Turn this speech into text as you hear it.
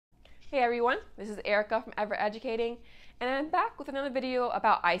Hey everyone, this is Erica from Ever Educating, and I'm back with another video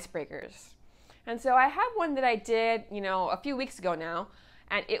about icebreakers. And so I have one that I did, a few weeks ago now,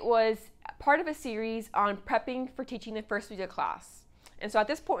 and it was part of a series on prepping for teaching the first week of class. And so at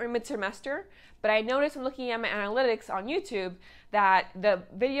this point we're mid-semester, but I noticed when looking at my analytics on YouTube that the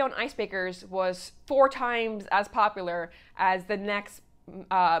video on icebreakers was 4 times as popular as the next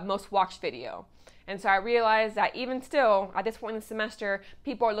most watched video. And so I realized that even still, at this point in the semester,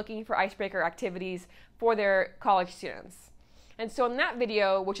 people are looking for icebreaker activities for their college students. And so in that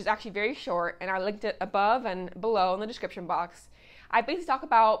video, which is actually very short, and I linked it above and below in the description box, I basically talk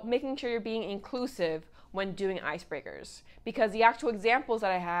about making sure you're being inclusive when doing icebreakers, because the actual examples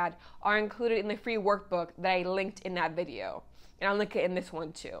that I had are included in the free workbook that I linked in that video. And I'll link it in this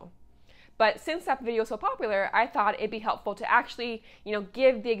one too. But since that video is so popular, I thought it'd be helpful to actually,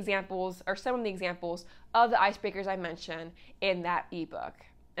 give the examples or some of the examples of the icebreakers I mentioned in that ebook.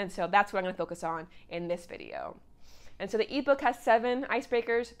 And so that's what I'm going to focus on in this video. And so the ebook has 7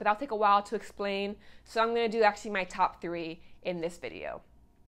 icebreakers, but that'll take a while to explain. So I'm going to do actually my top 3 in this video.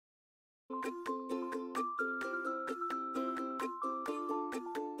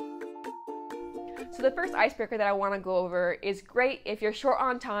 So the first icebreaker that I want to go over is great if you're short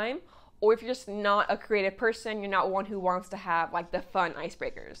on time, or if you're just not a creative person, you're not one who wants to have like the fun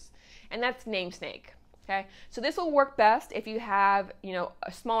icebreakers. And that's name snake. Okay, so this will work best if you have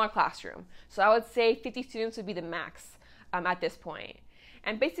a smaller classroom. So I would say 50 students would be the max at this point.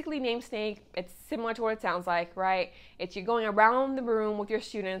 And basically name snake, it's similar to what it sounds like, right? It's you're going around the room with your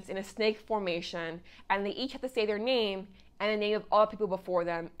students in a snake formation, and they each have to say their name and the name of all the people before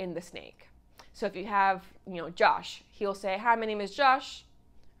them in the snake. So if you have, Josh, he'll say, "Hi, my name is Josh."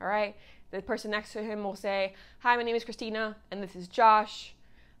 All right, the person next to him will say, "Hi, my name is Christina, and this is Josh."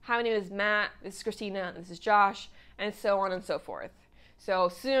 "Hi, my name is Matt, this is Christina, and this is Josh," and so on and so forth. So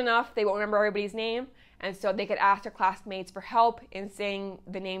soon enough, they won't remember everybody's name, and so they could ask their classmates for help in saying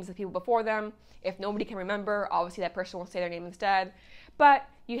the names of people before them. If nobody can remember, obviously that person will say their name instead. But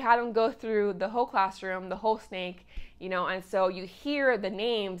you had them go through the whole classroom, the whole snake, and so you hear the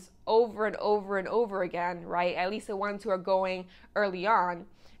names over and over and over again, right? At least the ones who are going early on.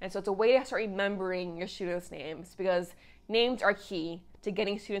 And so it's a way to start remembering your students' names, because names are key to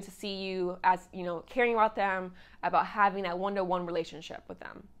getting students to see you as, caring about them, about having that one-to-one relationship with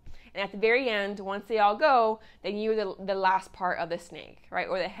them. And at the very end, once they all go, then you're the last part of the snake, right?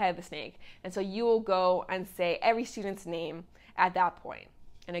 Or the head of the snake. And so you will go and say every student's name at that point.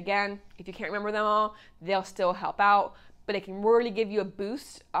 And again, if you can't remember them all, they'll still help out, but it can really give you a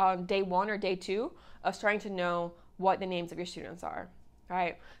boost on day 1 or day 2 of starting to know what the names of your students are.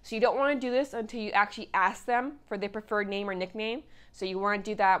 Right? So you don't want to do this until you actually ask them for their preferred name or nickname. So you want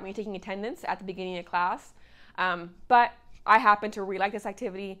to do that when you're taking attendance at the beginning of class. But I happen to really like this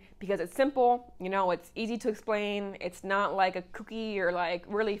activity because it's simple, it's easy to explain. It's not like a cookie or like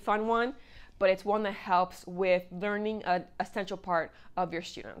really fun one, but it's one that helps with learning an essential part of your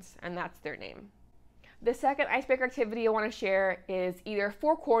students, and that's their name. The second icebreaker activity I want to share is either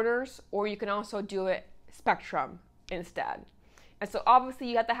 4 corners, or you can also do it spectrum instead. And so obviously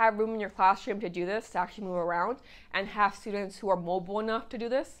you have to have room in your classroom to do this, to actually move around and have students who are mobile enough to do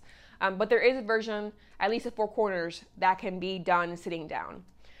this. But there is a version, at least of 4 corners, that can be done sitting down.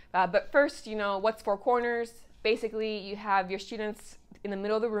 But first, what's 4 corners? Basically, you have your students in the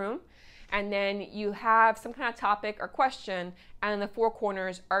middle of the room, and then you have some kind of topic or question, and the 4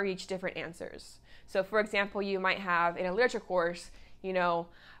 corners are each different answers. So for example, you might have in a literature course,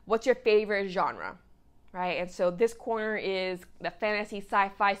 what's your favorite genre? Right, and so this corner is the fantasy,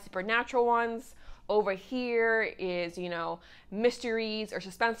 sci-fi, supernatural ones. Over here is, mysteries or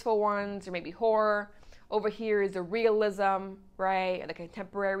suspenseful ones, or maybe horror. Over here is the realism, right, the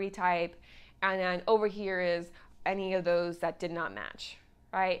contemporary type. And then over here is any of those that did not match,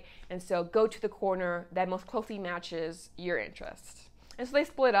 right? And so go to the corner that most closely matches your interest. And so they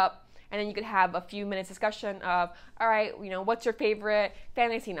split up. And then you could have a few minutes discussion of, all right, what's your favorite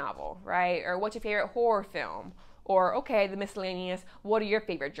fantasy novel, right? Or what's your favorite horror film? Or, okay, the miscellaneous, what are your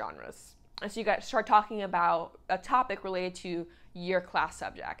favorite genres? And so you got to start talking about a topic related to your class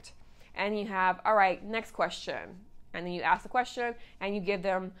subject. And you have, all right, next question. And then you ask the question and you give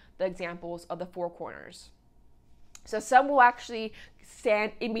them the examples of the 4 corners. So some will actually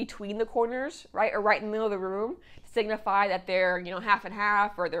stand in between the corners, right, or right in the middle of the room, to signify that they're, half and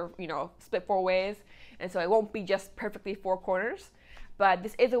half, or they're, split 4 ways. And so it won't be just perfectly 4 corners, but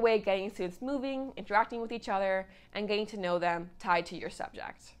this is a way of getting students moving, interacting with each other, and getting to know them tied to your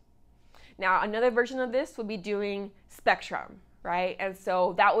subject. Now, another version of this would be doing spectrum, right? And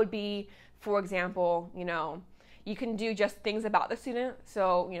so that would be, for example, You can do just things about the student.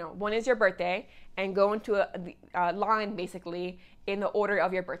 So, when is your birthday? And go into a line basically in the order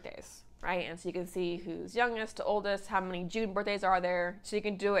of your birthdays, right? And so you can see who's youngest to oldest, how many June birthdays are there. So you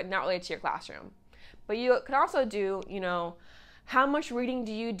can do it not related to your classroom. But you can also do, how much reading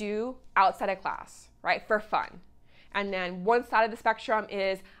do you do outside of class, right? For fun. And then one side of the spectrum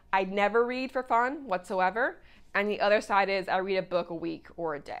is I never read for fun whatsoever. And the other side is I read a book a week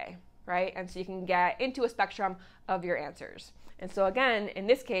or a day, right? And so you can get into a spectrum of your answers. And so again, in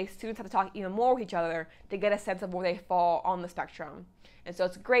this case, students have to talk even more with each other to get a sense of where they fall on the spectrum. And so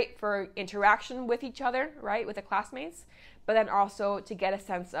it's great for interaction with each other, right, with the classmates, but then also to get a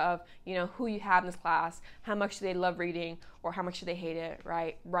sense of, who you have in this class, how much do they love reading, or how much do they hate it,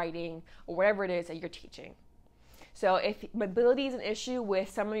 right, writing, or whatever it is that you're teaching. So if mobility is an issue with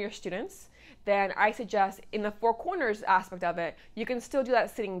some of your students, then I suggest in the four corners aspect of it, you can still do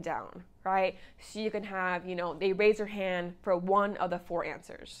that sitting down, right? So you can have, they raise their hand for one of the four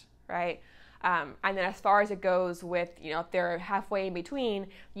answers, right? And then as far as it goes with, if they're halfway in between,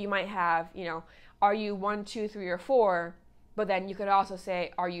 you might have, are you 1, 2, 3, or 4? But then you could also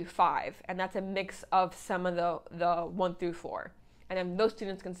say, are you 5? And that's a mix of some of the 1 through 4. And then those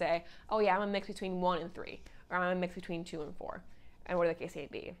students can say, oh yeah, I'm a mix between 1 and 3, or I'm a mix between 2 and 4, and whatever the case may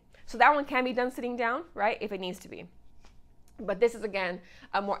be. So that one can be done sitting down, right, if it needs to be. But this is, again,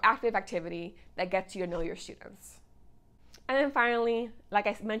 a more active activity that gets you to know your students. And then finally, like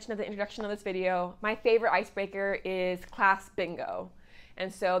I mentioned at the introduction of this video, my favorite icebreaker is class bingo.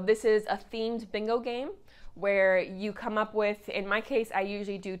 And so this is a themed bingo game where you come up with, in my case, I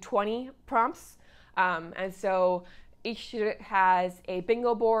usually do 20 prompts. And so each student has a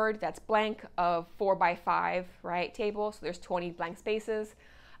bingo board that's blank of 4 by 5, right, table. So there's 20 blank spaces.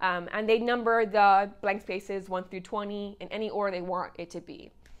 And they number the blank spaces 1 through 20 in any order they want it to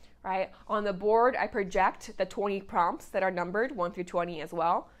be, right? On the board, I project the 20 prompts that are numbered 1 through 20 as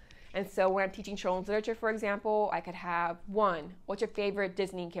well. And so when I'm teaching children's literature, for example, I could have 1, what's your favorite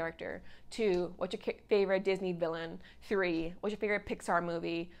Disney character? 2, what's your favorite Disney villain? 3, what's your favorite Pixar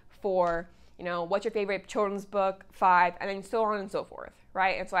movie? 4, what's your favorite children's book? 5, and then so on and so forth,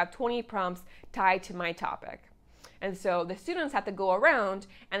 right? And so I have 20 prompts tied to my topic. And so the students have to go around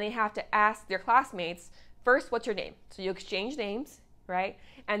and they have to ask their classmates, first, what's your name? So you exchange names, right?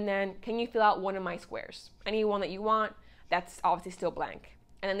 And then, can you fill out one of my squares? Any one that you want, that's obviously still blank.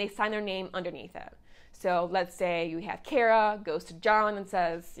 And then they sign their name underneath it. So let's say you have Kara goes to John and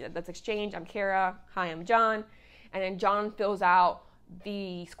says, let's exchange, I'm Kara, hi, I'm John. And then John fills out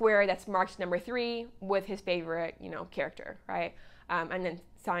the square that's marked number 3 with his favorite, character, right? And then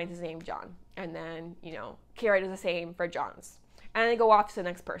signs his name John. And then, Kara does the same for John's. And they go off to the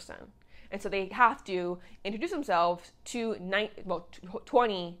next person. And so they have to introduce themselves to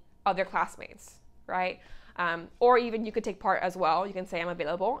 20 of their classmates, right? Or even you could take part as well. You can say I'm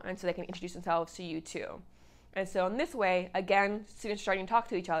available, and so they can introduce themselves to you too. And so in this way, again, students are starting to talk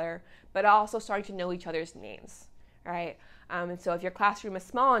to each other, but also starting to know each other's names, right? And so if your classroom is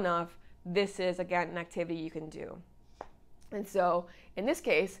small enough, this is, again, an activity you can do. And so in this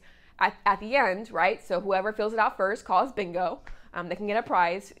case, at the end, right, so whoever fills it out first calls bingo. They can get a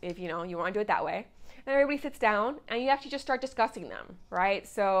prize if, you want to do it that way. And everybody sits down, and you actually just start discussing them, right?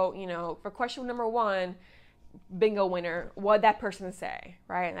 So, for question number 1, bingo winner, what'd that person say,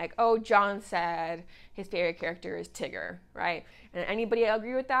 right? Like, oh, John said his favorite character is Tigger, right? And anybody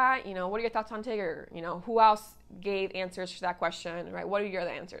agree with that? What are your thoughts on Tigger? Who else gave answers to that question, right? What are your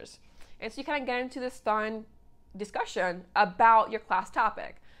other answers? And so you kind of get into this fun discussion about your class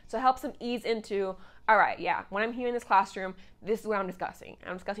topic. So it helps them ease into, all right, yeah, when I'm here in this classroom, this is what I'm discussing.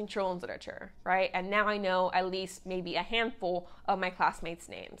 I'm discussing children's literature, right? And now I know at least maybe a handful of my classmates'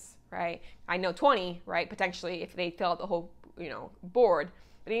 names, right? I know 20, right, potentially, if they fill out the whole, board.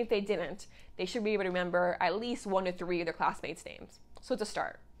 But even if they didn't, they should be able to remember at least 1 to 3 of their classmates' names. So it's a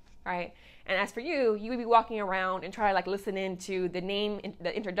start, right? And as for you, you would be walking around and try to listen into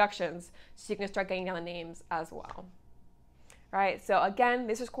the introductions so you can start getting down the names as well. Right, so again,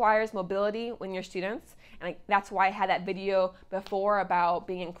 this requires mobility in your students, and that's why I had that video before about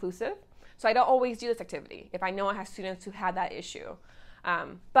being inclusive. So I don't always do this activity if I know I have students who have that issue.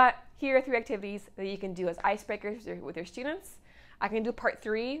 But here are 3 activities that you can do as icebreakers with your students. I can do part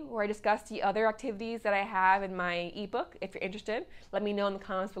 3 where I discuss the other activities that I have in my ebook. If you're interested, let me know in the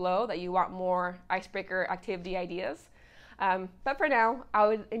comments below that you want more icebreaker activity ideas. But for now, I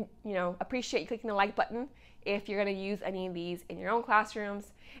would appreciate you clicking the like button if you're going to use any of these in your own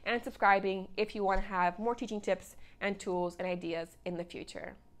classrooms, and subscribing if you want to have more teaching tips and tools and ideas in the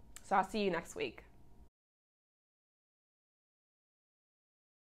future. So I'll see you next week.